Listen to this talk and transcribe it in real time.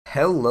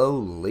Hello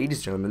ladies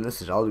and gentlemen,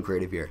 this is Aldo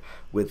Creative here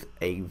with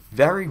a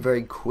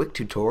very quick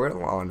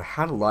tutorial on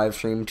how to live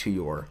stream to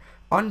your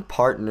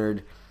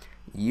unpartnered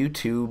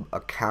YouTube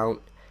account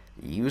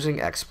using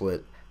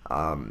Xsplit.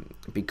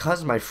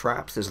 Because my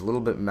Fraps is a little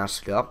bit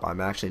messed up,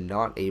 I'm actually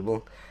not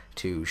able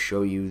to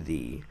show you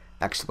the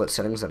Xsplit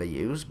settings that I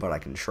use, but I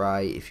can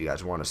try if you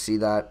guys want to see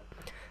that.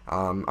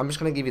 I'm just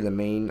going to give you the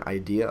main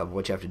idea of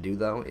what you have to do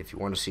though. If you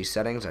want to see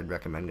settings, I'd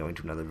recommend going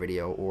to another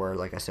video, or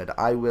like I said,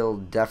 I will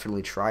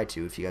definitely try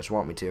to if you guys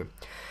want me to.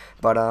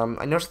 But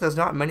I noticed there's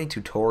not many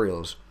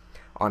tutorials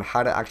on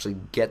how to actually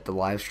get the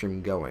live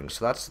stream going,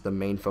 so that's the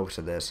main focus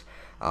of this.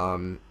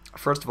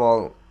 First of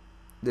all,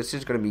 this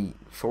is going to be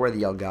for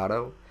the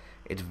Elgato.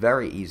 It's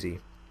very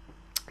easy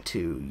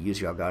to use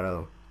your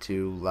Elgato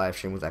to live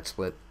stream with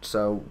Xsplit.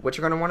 So what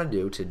you're going to want to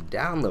do to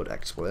download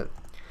Xsplit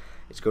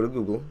is go to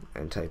Google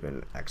and type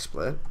in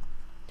Xsplit,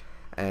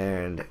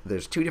 and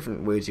there's two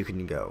different ways you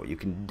can go. You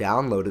can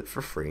download it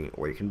for free,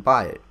 or you can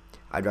buy it.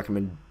 I'd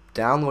recommend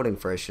downloading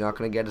first. You're not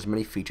going to get as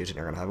many features, and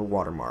you're going to have a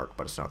watermark,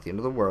 but it's not the end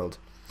of the world.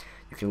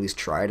 You can at least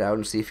try it out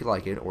and see if you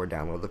like it, or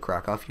download the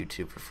crack off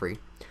YouTube for free.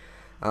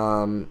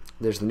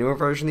 There's the newer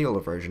version, the older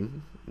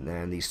version,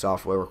 and the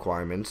software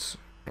requirements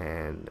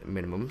and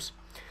minimums.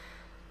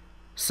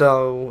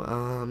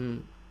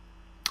 So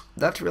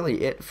that's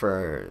really it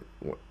for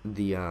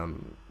the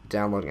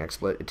downloading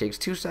Xsplit. It takes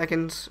 2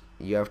 seconds.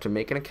 You have to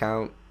make an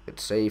account.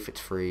 It's safe, it's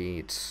free,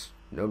 it's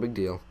no big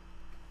deal.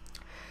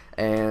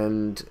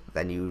 And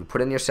then you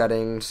put in your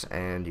settings,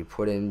 and you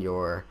put in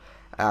your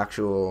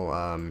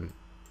actual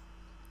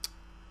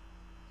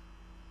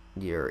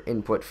your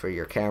input for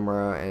your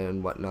camera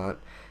and whatnot.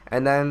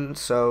 And then,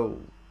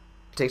 so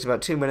it takes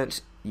about 2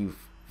 minutes.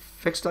 You've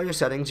fixed all your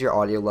settings, your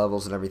audio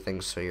levels and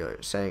everything, so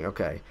you're saying,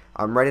 okay,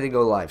 I'm ready to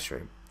go live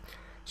stream.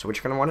 So what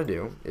you're going to want to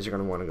do is you're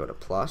going to want to go to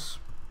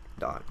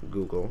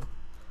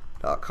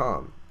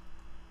plus.google.com.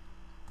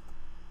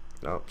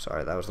 Nope,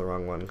 sorry, that was the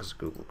wrong one because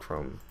Google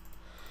Chrome.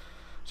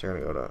 So you're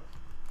going to go to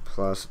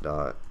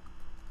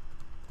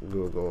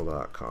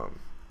plus.google.com.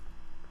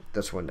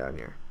 This one down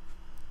here,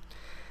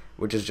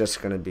 which is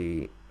just going to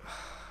be,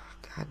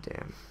 god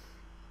damn.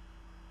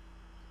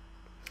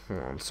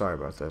 Hold on, sorry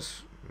about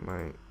this.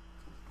 My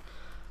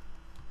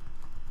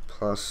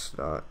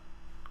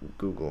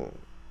plus.google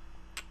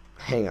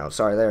Hangout,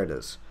 sorry, there it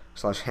is,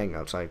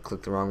 /hangouts. I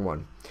clicked the wrong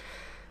one.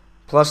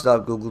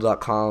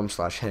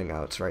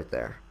 Plus.google.com/hangouts right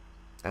there,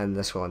 and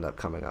this will end up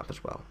coming up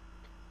as well.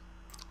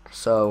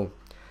 So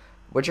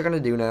what you're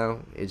going to do now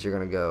is you're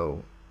going to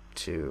go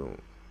to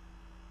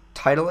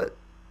title it.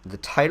 The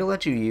title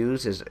that you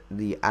use is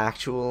the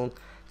actual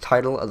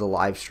title of the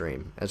live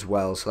stream as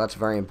well, so that's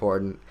very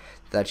important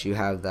that you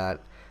have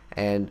that.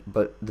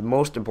 But the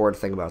most important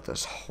thing about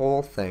this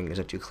whole thing is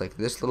that you click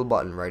this little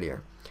button right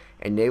here,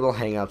 enable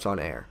Hangouts on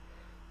air.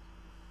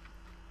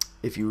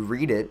 If you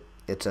read it,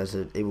 it says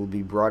it will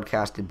be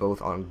broadcasted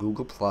both on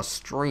Google Plus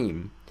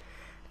Stream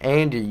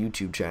and your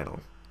YouTube channel.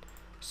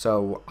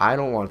 So I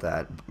don't want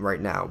that right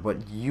now,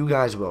 but you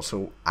guys will.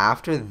 So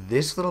after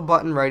this little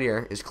button right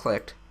here is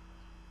clicked,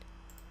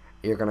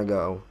 you're going to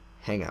go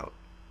Hangout.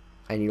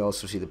 And you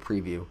also see the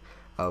preview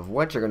of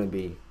what you're going to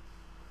be,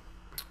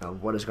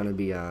 what is going to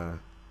be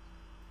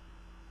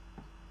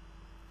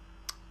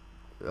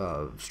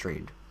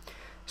streamed.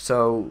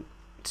 So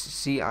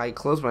see, I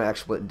closed my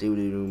Xsplit due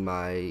to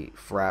my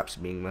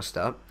Fraps being messed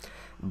up,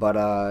 but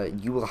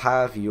you will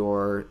have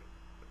your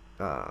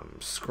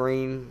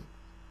screen,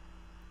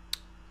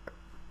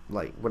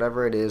 like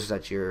whatever it is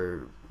that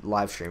you're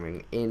live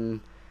streaming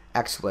in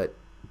Xsplit,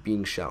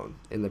 being shown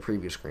in the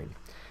preview screen.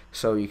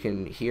 So you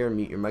can hear and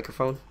mute your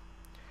microphone,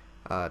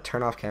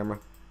 turn off camera,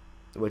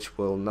 which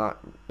will not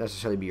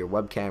necessarily be your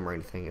webcam or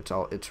anything.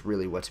 It's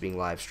really what's being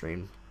live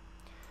streamed.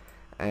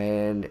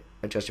 And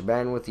adjust your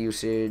bandwidth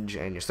usage,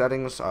 and your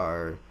settings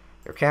are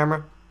your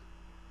camera,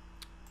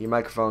 your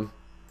microphone,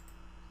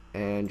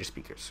 and your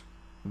speakers.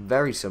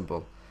 Very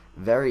simple,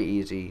 very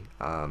easy.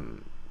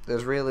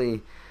 There's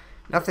really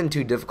nothing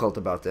too difficult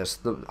about this.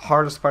 The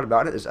hardest part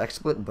about it is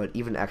Xsplit, but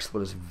even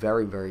Xsplit is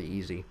very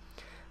easy.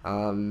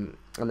 And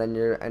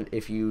then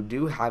if you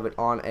do have it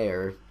on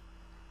air,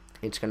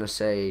 it's gonna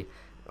say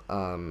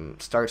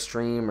start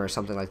stream or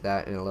something like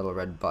that in a little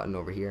red button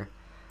over here,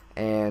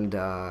 and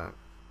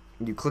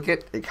you click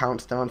it, it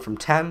counts down from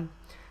 10,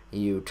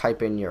 you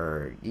type in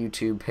your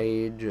YouTube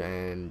page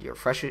and you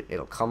refresh it,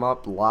 it'll come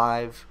up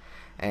live,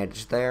 and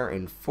it's there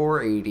in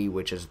 480,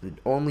 which is the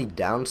only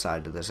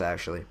downside to this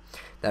actually,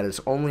 that it's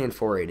only in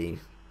 480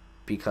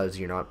 because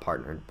you're not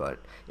partnered. But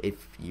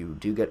if you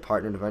do get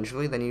partnered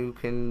eventually, then you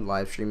can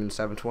live stream in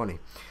 720.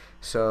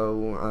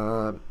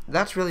 So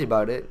that's really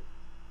about it.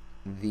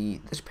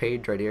 This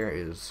page right here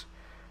is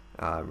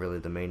really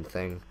the main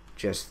thing,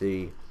 just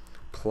the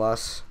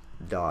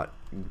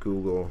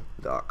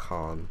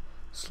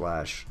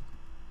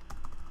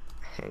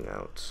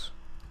plus.google.com/hangouts.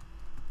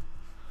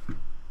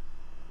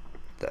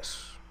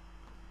 This,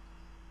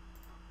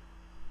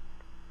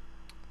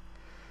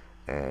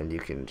 and you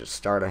can just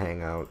start a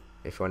hangout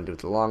if you want to do it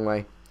the long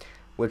way,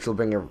 which will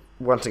bring you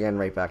once again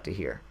right back to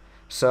here.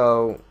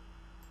 So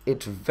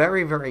it's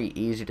very, very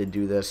easy to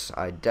do this.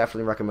 I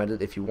definitely recommend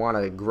it if you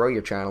want to grow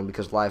your channel,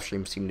 because live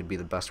streams seem to be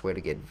the best way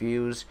to get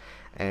views.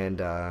 And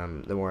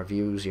the more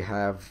views you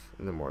have,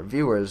 the more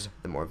viewers,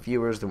 the more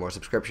viewers, the more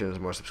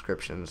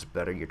subscriptions,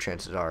 better your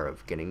chances are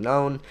of getting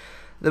known.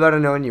 The better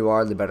known you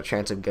are, the better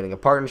chance of getting a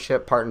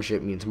partnership.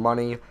 Partnership means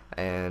money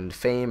and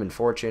fame and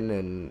fortune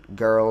and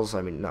girls.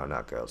 I mean, no,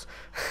 not girls.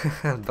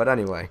 But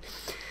anyway,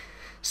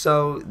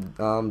 so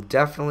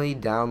definitely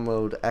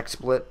download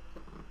Xsplit.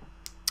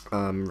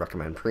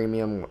 Recommend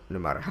premium no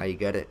matter how you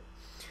get it.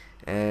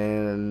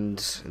 And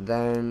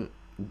then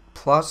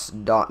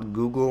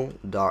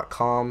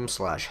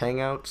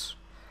plus.google.com/hangouts.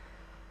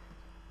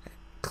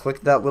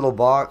 Click that little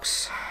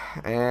box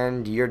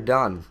and you're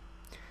done.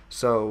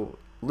 So,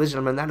 ladies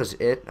and gentlemen, that is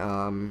it.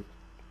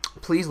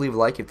 Please leave a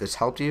like if this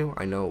helped you.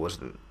 I know it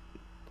wasn't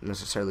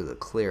necessarily the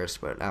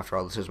clearest, but after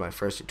all, this is my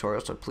first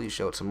tutorial, so please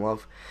show it some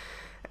love.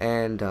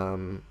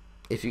 And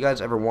if you guys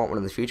ever want one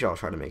in the future, I'll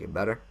try to make it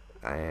better.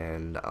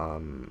 And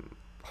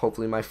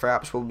hopefully my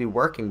fraps will be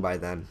working by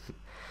then.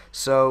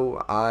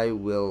 So I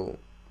will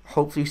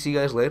hopefully see you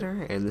guys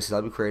later, and this is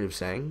I'll Be Creative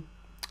saying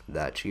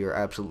that you're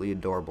absolutely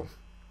adorable.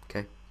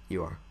 Okay?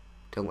 You are.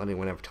 Don't let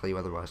anyone ever tell you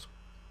otherwise.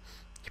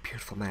 You're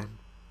beautiful, man.